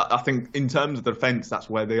yeah, I think in terms of the defence, that's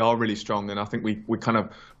where they are really strong. And I think we kind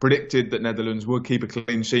of predicted that Netherlands would keep a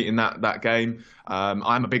clean sheet in that game.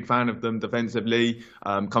 I'm a big fan of them defensively.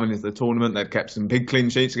 Coming into the tournament, they've kept some big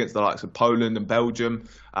clean sheets against the likes of Poland and Belgium.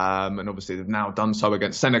 And obviously they've now done so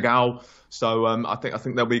against Senegal. So I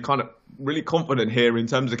think they'll be kind of really confident here in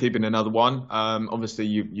terms of keeping another one. Obviously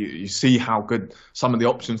you see how good some of the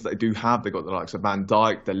options they do have. They've got the likes of Van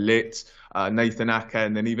Dijk, De Ligt, Nathan Ake,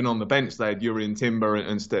 and then even on the bench they had Jurrien Timber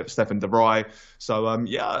and Stefan de Vrij. So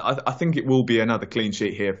I think it will be another clean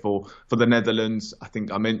sheet here for the Netherlands. I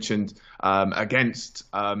think I mentioned against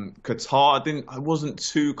Qatar. I wasn't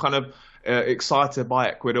too kind of excited by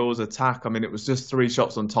Ecuador's attack. I mean, it was just 3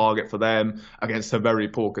 shots on target for them against a very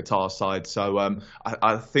poor Qatar side. So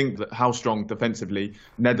I think that how strong defensively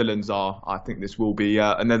Netherlands are, I think this will be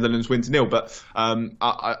a Netherlands win 0. But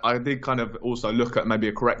I did kind of also look at maybe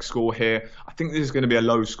a correct score here. I think this is going to be a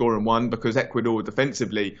low scoring one because Ecuador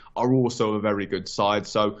defensively are also a very good side.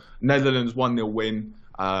 So Netherlands 1-0 win.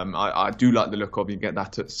 I do like the look of you get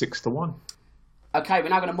that at 6-1. Okay, we're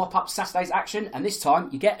now going to mop up Saturday's action, and this time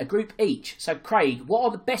you get a group each. So, Craig, what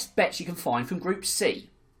are the best bets you can find from Group C?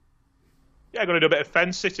 Yeah, I'm going to do a bit of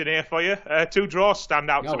fence sitting here for you. 2 draws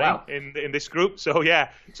stand out to me in this group. So, yeah.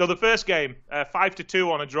 So, the first game,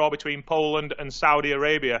 5-2 on a draw between Poland and Saudi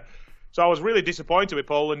Arabia. So, I was really disappointed with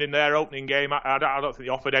Poland in their opening game. I don't think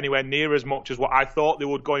they offered anywhere near as much as what I thought they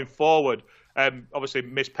would going forward. Obviously,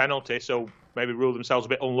 missed penalty, so maybe ruled themselves a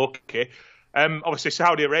bit unlucky. Obviously,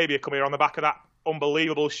 Saudi Arabia come here on the back of that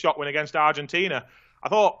unbelievable shot win against Argentina. I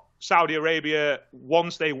thought Saudi Arabia,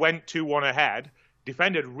 once they went 2-1 ahead,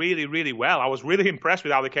 defended really, really well. I was really impressed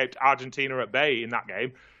with how they kept Argentina at bay in that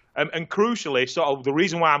game. And crucially, sort of the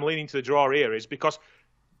reason why I'm leaning to the draw here is because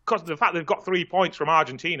of the fact they've got 3 points from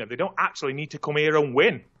Argentina, they don't actually need to come here and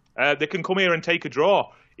win. They can come here and take a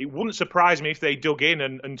draw. It wouldn't surprise me if they dug in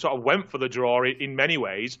and sort of went for the draw in many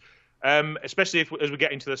ways. Especially as we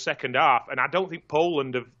get into the second half. And I don't think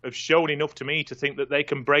Poland have shown enough to me to think that they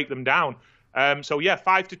can break them down. So, yeah,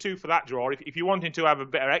 5-2 for that draw. If you're wanting to have a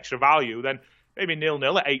bit of extra value, then maybe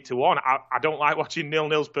 0-0 at 8-1. I don't like watching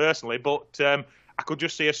 0-0s personally, but I could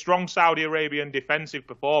just see a strong Saudi Arabian defensive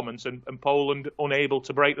performance and Poland unable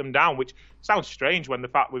to break them down, which sounds strange when the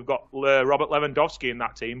fact we've got Robert Lewandowski in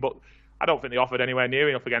that team, but I don't think they offered anywhere near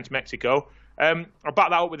enough against Mexico. I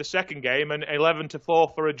back that up with the second game and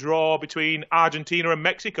 11-4 for a draw between Argentina and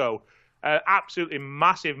Mexico. Absolutely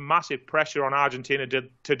massive pressure on Argentina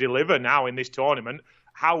to deliver now in this tournament.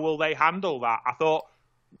 How will they handle that? I thought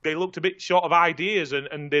they looked a bit short of ideas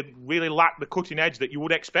and they really lacked the cutting edge that you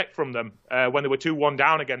would expect from them when they were 2-1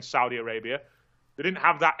 down against Saudi Arabia. they didn't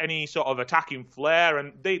have that any sort of attacking flair,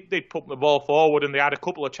 and they put the ball forward and they had a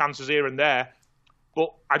couple of chances here and there.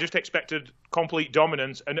 But I just expected complete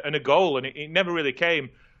dominance and a goal, and it never really came.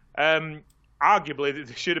 Arguably,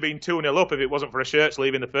 they should have been 2-0 up if it wasn't for a shirts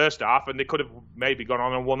leave in the first half, and they could have maybe gone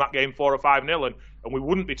on and won that game 4 or 5-0, and we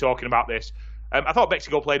wouldn't be talking about this. I thought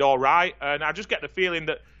Mexico played all right, and I just get the feeling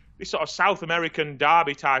that this sort of South American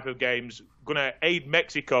derby type of game's going to aid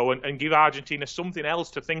Mexico and give Argentina something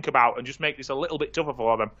else to think about and just make this a little bit tougher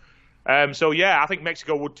for them. So, yeah, I think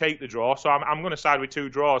Mexico would take the draw, so I'm going to side with 2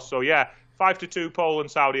 draws. So, yeah, 5-2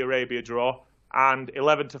 Poland, Saudi Arabia draw, and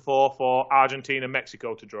 11-4 for Argentina,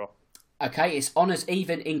 Mexico to draw. Okay, it's honours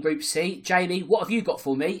even in Group C. Jamie, what have you got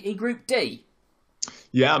for me in Group D?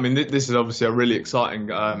 Yeah, I mean, this is obviously a really exciting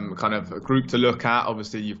kind of group to look at.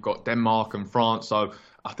 Obviously, you've got Denmark and France, so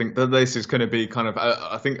I think that this is going to be kind of,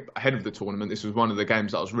 I think ahead of the tournament, this was one of the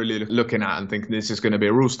games that I was really looking at and thinking this is going to be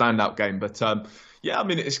a real standout game. But yeah, I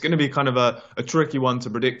mean, it's going to be kind of a tricky one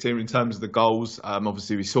to predict here in terms of the goals.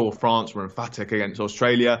 Obviously, we saw France were emphatic against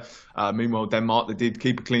Australia. Meanwhile, Denmark, they did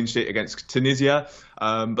keep a clean sheet against Tunisia.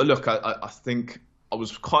 But look, I think I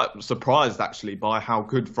was quite surprised actually by how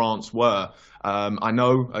good France were. I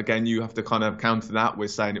know, again, you have to kind of counter that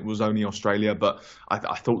with saying it was only Australia, but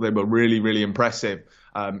I thought they were really, really impressive.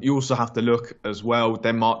 You also have to look as well,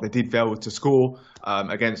 Denmark, they did fail to score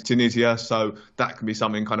against Tunisia, so that can be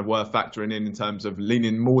something kind of worth factoring in terms of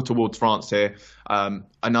leaning more towards France here.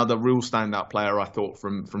 Another real standout player I thought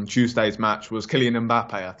from Tuesday's match was Kylian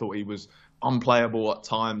Mbappe. I thought he was unplayable at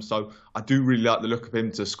times, so I do really like the look of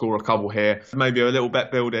him to score a couple here. Maybe a little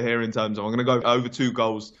bet builder here in terms of I'm going to go over 2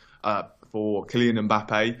 goals for Kylian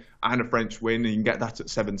Mbappe and a French win. You can get that at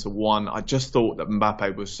 7-1. I just thought that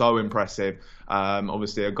Mbappe was so impressive.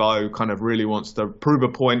 Obviously, a guy who kind of really wants to prove a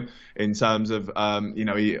point in terms of, he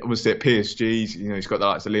obviously at PSG, he's got the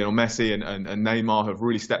likes of Lionel Messi and Neymar have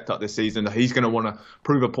really stepped up this season. He's going to want to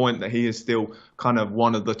prove a point that he is still kind of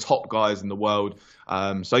one of the top guys in the world.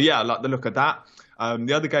 So yeah, I like the look of that.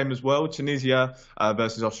 The other game as well, Tunisia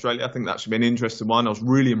versus Australia, I think that should be an interesting one. I was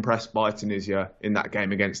really impressed by Tunisia in that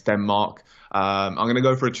game against Denmark. I'm going to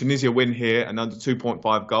go for a Tunisia win here and under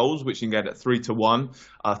 2.5 goals, which you can get at 3-1.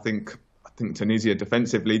 I think Tunisia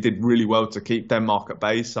defensively did really well to keep Denmark at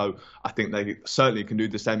bay, so I think they certainly can do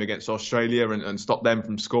the same against Australia and stop them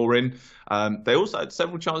from scoring. They also had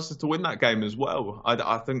several chances to win that game as well.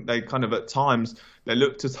 I think they kind of at times, they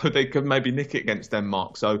looked as though they could maybe nick it against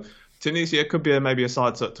Denmark. So Tunisia could be maybe a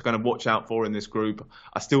side to kind of watch out for in this group.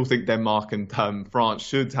 I still think Denmark and France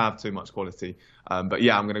should have too much quality. But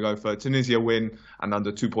yeah, I'm going to go for Tunisia win and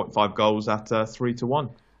under 2.5 goals at 3-1.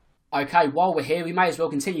 Okay, while we're here, we may as well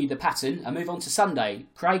continue the pattern and move on to Sunday.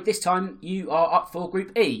 Craig, this time you are up for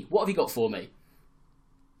Group E. What have you got for me?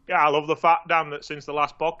 Yeah, I love the fact, Dan, that since the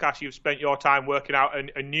last podcast you've spent your time working out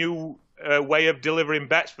a new way of delivering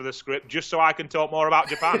bets for the script just so I can talk more about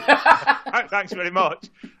Japan. Thanks very much.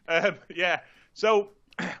 Yeah, so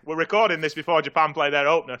we're recording this before Japan play their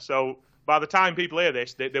opener, so by the time people hear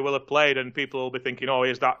this, they will have played and people will be thinking, oh,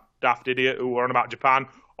 here's that daft idiot who were on about Japan,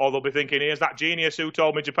 or they'll be thinking, here's that genius who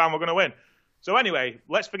told me Japan were going to win. So anyway,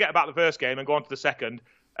 let's forget about the first game and go on to the second.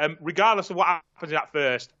 Regardless of what happens at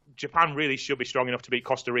first, Japan really should be strong enough to beat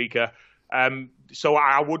Costa Rica. So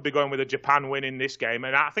I would be going with a Japan win in this game.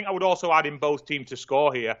 And I think I would also add in both teams to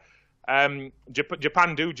score here.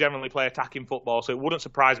 Japan do generally play attacking football, so it wouldn't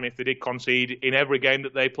surprise me if they did concede in every game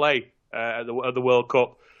that they play at the World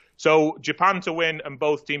Cup. So Japan to win and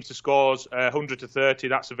both teams to scores 100-30,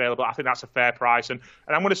 that's available. I think that's a fair price. And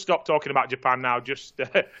I'm going to stop talking about Japan now just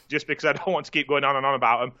because I don't want to keep going on and on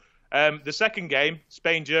about them. The second game,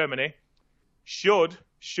 Spain-Germany, should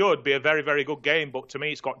be a very, very good game. But to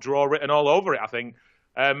me, it's got draw written all over it, I think.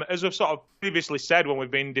 As I've sort of previously said when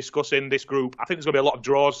we've been discussing this group, I think there's going to be a lot of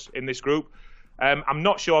draws in this group. I'm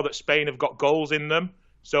not sure that Spain have got goals in them.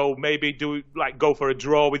 So maybe go for a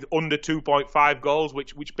draw with under 2.5 goals,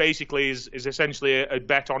 which basically is essentially a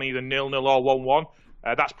bet on either 0-0 or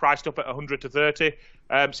 1-1. That's priced up at 100-30.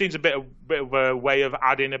 Seems a bit of a way of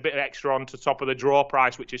adding a bit extra on to top of the draw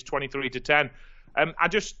price, which is 23-10. I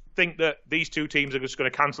just think that these two teams are just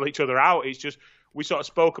going to cancel each other out. It's just we sort of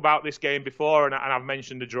spoke about this game before, and I've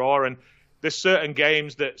mentioned the draw. And there's certain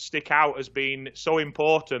games that stick out as being so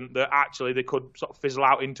important that actually they could sort of fizzle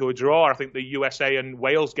out into a draw. I think the USA and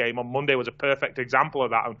Wales game on Monday was a perfect example of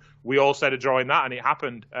that. And we all said a draw in that, and it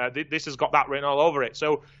happened. This has got that written all over it.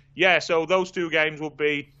 So, yeah, so those two games will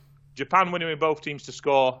be Japan winning with both teams to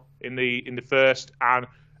score in the first and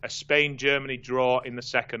a Spain-Germany draw in the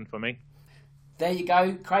second for me. There you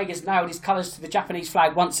go. Craig has nailed his colours to the Japanese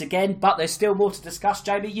flag once again, but there's still more to discuss.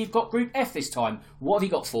 Jamie, you've got Group F this time. What have you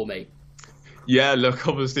got for me? Yeah, look,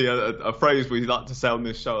 obviously a phrase we like to say on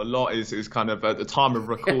this show a lot is kind of at the time of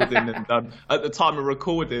recording, and at the time of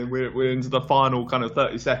recording, we're into the final kind of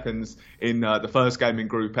 30 seconds in the first game in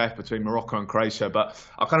Group F between Morocco and Croatia. But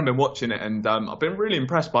I've kind of been watching it, and I've been really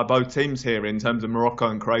impressed by both teams here in terms of Morocco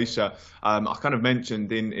and Croatia. I kind of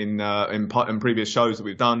mentioned in previous shows that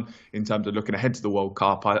we've done in terms of looking ahead to the World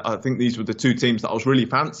Cup. I think these were the two teams that I was really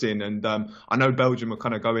fancying, and I know Belgium were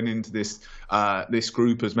kind of going into this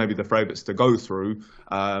group as maybe the favourites to go through,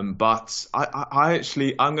 but I'm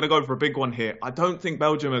going to go for a big one here. I don't think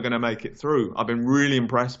Belgium are going to make it through. I've been really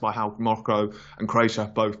impressed by how Morocco and Croatia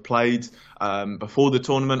have both played before the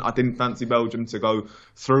tournament. I didn't fancy Belgium to go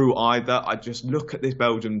through either. I just look at this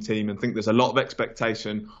Belgium team and think there's a lot of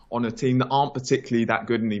expectation on a team that aren't particularly that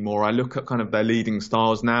good anymore. I look at kind of their leading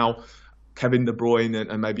stars now. Kevin De Bruyne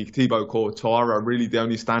and maybe Thibaut Courtois are really the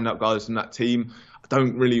only stand-up guys in that team. I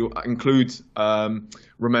don't really include Romelu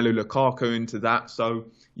Lukaku into that. So,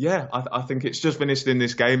 yeah, I think it's just finished in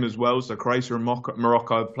this game as well. So Croatia and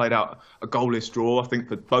Morocco have played out a goalless draw. I think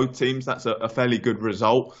for both teams, that's a fairly good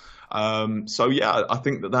result. So, yeah, I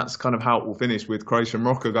think that's kind of how it will finish with Croatia and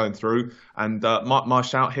Morocco going through. And my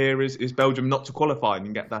shout here is Belgium not to qualify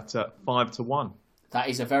and get that 5-1. That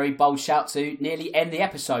is a very bold shout to nearly end the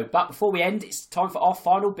episode. But before we end, it's time for our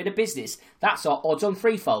final bit of business. That's our odds on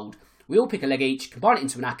threefold. We all pick a leg each, combine it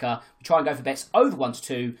into an acca. We try and go for bets over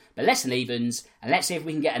 1-2, but less than evens. And let's see if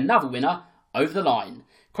we can get another winner over the line.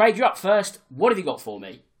 Craig, you're up first. What have you got for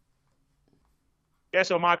me? Yeah,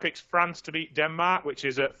 so my pick's France to beat Denmark, which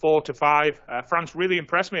is at 4-5. France really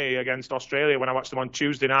impressed me against Australia when I watched them on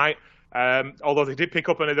Tuesday night. Although they did pick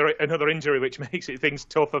up another injury, which makes things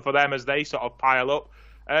tougher for them as they sort of pile up.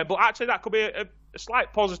 But actually, that could be a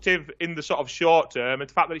slight positive in the sort of short term, and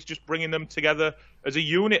the fact that it's just bringing them together as a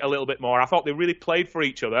unit a little bit more. I thought they really played for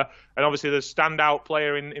each other, and obviously the standout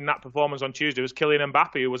player in that performance on Tuesday was Kylian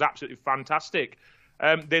Mbappe, who was absolutely fantastic.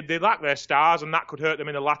 They lack their stars, and that could hurt them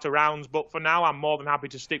in the latter rounds, but for now, I'm more than happy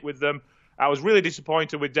to stick with them. I was really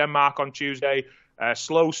disappointed with Denmark on Tuesday.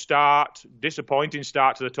 Slow start, disappointing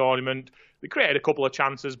start to the tournament. They created a couple of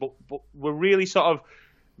chances, but were really sort of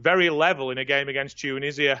very level in a game against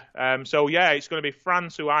Tunisia. So, yeah, it's going to be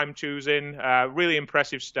France who I'm choosing. Really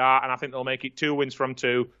impressive start, and I think they'll make it 2 wins from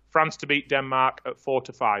 2. France to beat Denmark at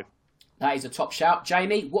 4-5. That is a top shout.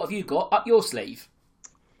 Jamie, what have you got up your sleeve?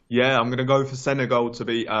 Yeah, I'm going to go for Senegal to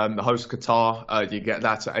beat the host Qatar. You get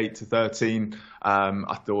that at 8-13.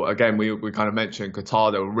 I thought, again, we kind of mentioned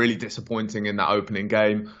Qatar. They were really disappointing in that opening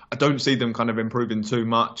game. I don't see them kind of improving too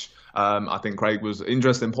much. I think Craig was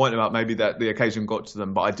interesting point about maybe that the occasion got to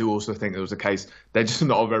them, but I do also think there was a case they're just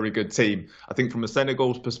not a very good team. I think from a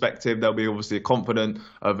Senegal's perspective, they'll be obviously confident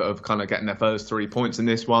of kind of getting their first 3 points in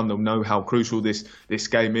this one. They'll know how crucial this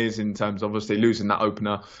game is in terms of obviously losing that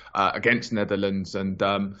opener against Netherlands. And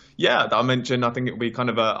yeah, I mentioned I think it'll be kind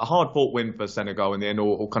of a hard-fought win for Senegal in the end,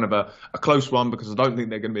 or kind of a close one, because I don't think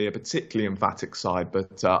they're going to be a particularly emphatic side,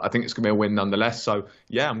 but I think it's going to be a win nonetheless. So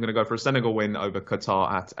yeah, I'm going to go for a Senegal win over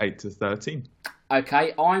Qatar at 8-13.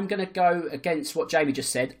 Okay, I'm going to go against what Jamie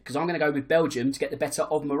just said, because I'm going to go with Belgium to get the better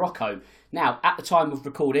of Morocco. Now, at the time of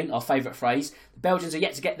recording, our favourite phrase, the Belgians are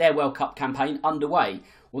yet to get their World Cup campaign underway.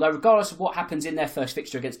 Although regardless of what happens in their first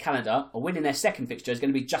fixture against Canada, a win in their second fixture is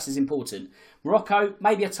going to be just as important. Morocco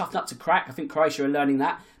may be a tough nut to crack. I think Croatia are learning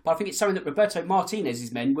that. But I think it's something that Roberto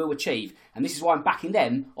Martinez's men will achieve. And this is why I'm backing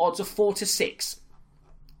them, odds of 4-6.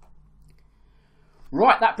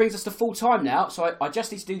 Right, that brings us to full time now, so I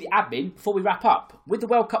just need to do the admin before we wrap up. With the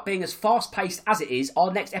World Cup being as fast-paced as it is,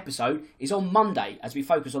 our next episode is on Monday as we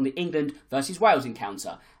focus on the England versus Wales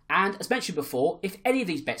encounter. And as mentioned before, if any of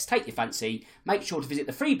these bets take your fancy, make sure to visit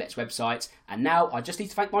the Free Bets website. And now I just need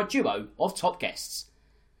to thank my duo of top guests.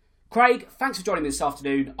 Craig, thanks for joining me this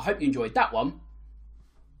afternoon. I hope you enjoyed that one.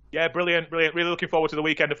 Yeah, brilliant. Really looking forward to the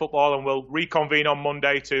weekend of football, and we'll reconvene on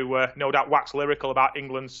Monday to no doubt wax lyrical about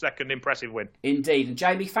England's second impressive win. Indeed. And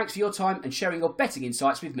Jamie, thanks for your time and sharing your betting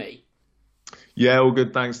insights with me. Yeah, all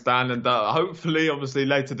good. Thanks, Dan. And hopefully, obviously,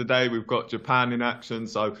 later today, we've got Japan in action.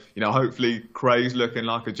 So, hopefully Craig's looking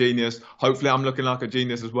like a genius. Hopefully, I'm looking like a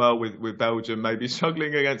genius as well with Belgium, maybe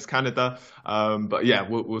struggling against Canada. But yeah,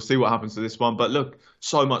 we'll see what happens to this one. But look,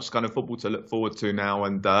 so much kind of football to look forward to now.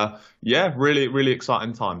 And yeah, really, really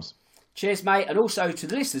exciting times. Cheers, mate. And also to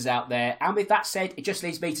the listeners out there. And with that said, it just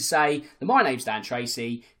leaves me to say that my name's Dan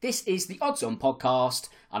Tracy. This is the Odds On Podcast.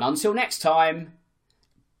 And until next time,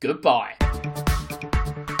 goodbye.